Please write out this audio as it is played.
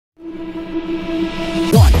1,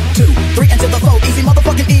 2, 3 into the foe. Easy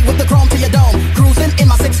motherfucking E with the chrome to your dome. Cruising in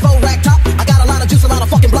my 6'4" rack top. I got a lot of juice, a lot of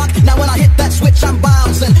fucking block. Now when I hit that switch, I'm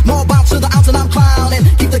bouncing. More bounce to the ounce and I'm clowning.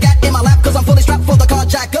 Keep the gat in my lap cause I'm fully strapped for the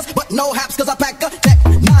carjackers. But no haps cause I pack a Tech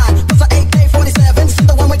 9 plus a AK-47. Send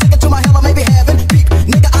the one-way ticket to my hell or maybe heaven. Peep,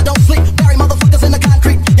 nigga, I don't sleep. Bury motherfuckers in the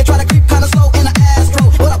concrete. You try to creep kinda slow in the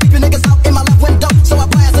Astro. But I peep your niggas out in my left window. So I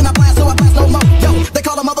blast and I blast, so I blast no more. Yo, they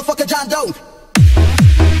call a motherfucker John Doe.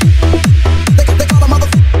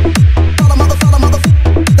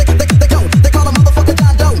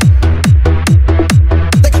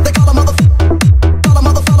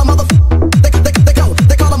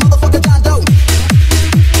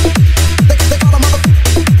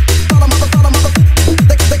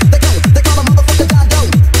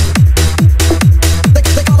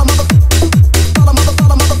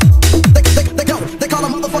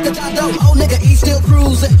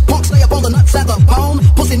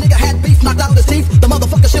 Pussy nigga had beef, knocked out his teeth. The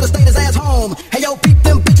motherfucker should've stayed his ass home. Hey yo, peep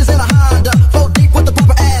them bitches in a Honda, 4 deep with the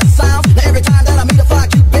proper ass sounds. Now every time that I meet a fly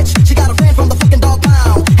cute bitch, she got a friend from the fucking dog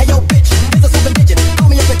pound. Hey yo, bitch, it's a 7-digit. Call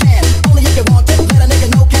me if you can, only if you want it. Let a nigga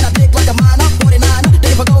know, can I dig like a minor? 49er,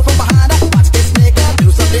 then if I go from behind her. Watch this nigga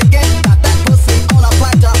do some digging. Got that pussy on a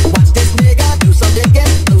platter. Watch this nigga do some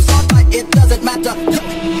digging. Loose or tight, it doesn't matter.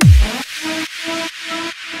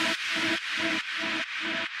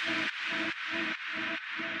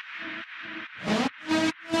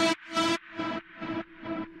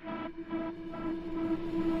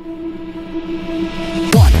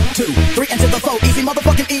 Two, 3 into the foe. Easy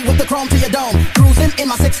motherfucking E with the chrome to your dome. Cruising in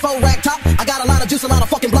my 6'4" rack top. I got a lot of juice, a lot of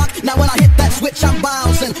fucking block. Now when I hit that switch, I'm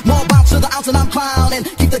bouncing. More bounce to the ounce and I'm clowning.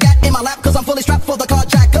 Keep the gat in my lap cause I'm fully strapped for the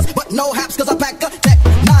carjackers. But no haps cause I pack a Tech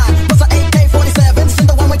 9 plus a AK-47. Send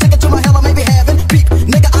the one-way ticket to my hell or maybe heaven. Peep,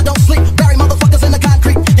 nigga, I don't sleep. Bury motherfuckers in the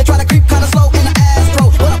concrete. You try to creep kinda slow in the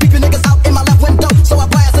Astro. But I peep your niggas out in my left window. So I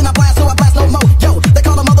blast and I blast, so I blast no more. Yo, they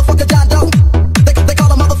call a motherfucker John Doe. They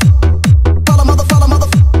call a motherfucker.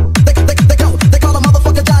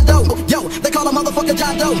 Motherfucker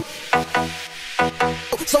John Doe.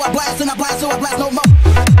 So I blast and I blast, so I blast no more.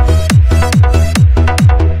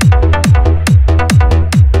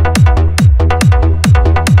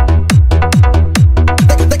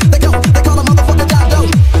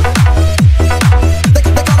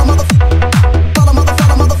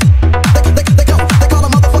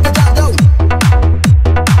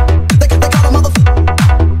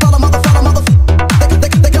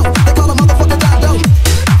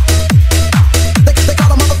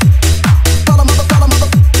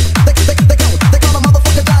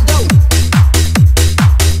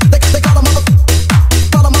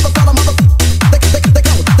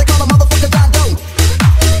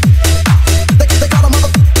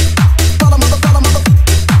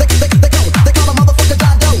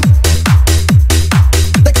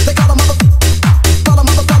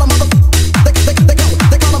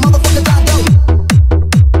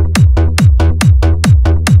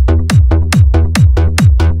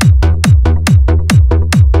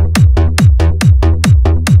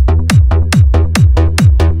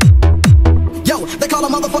 They call a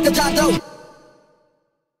motherfucker John Doe.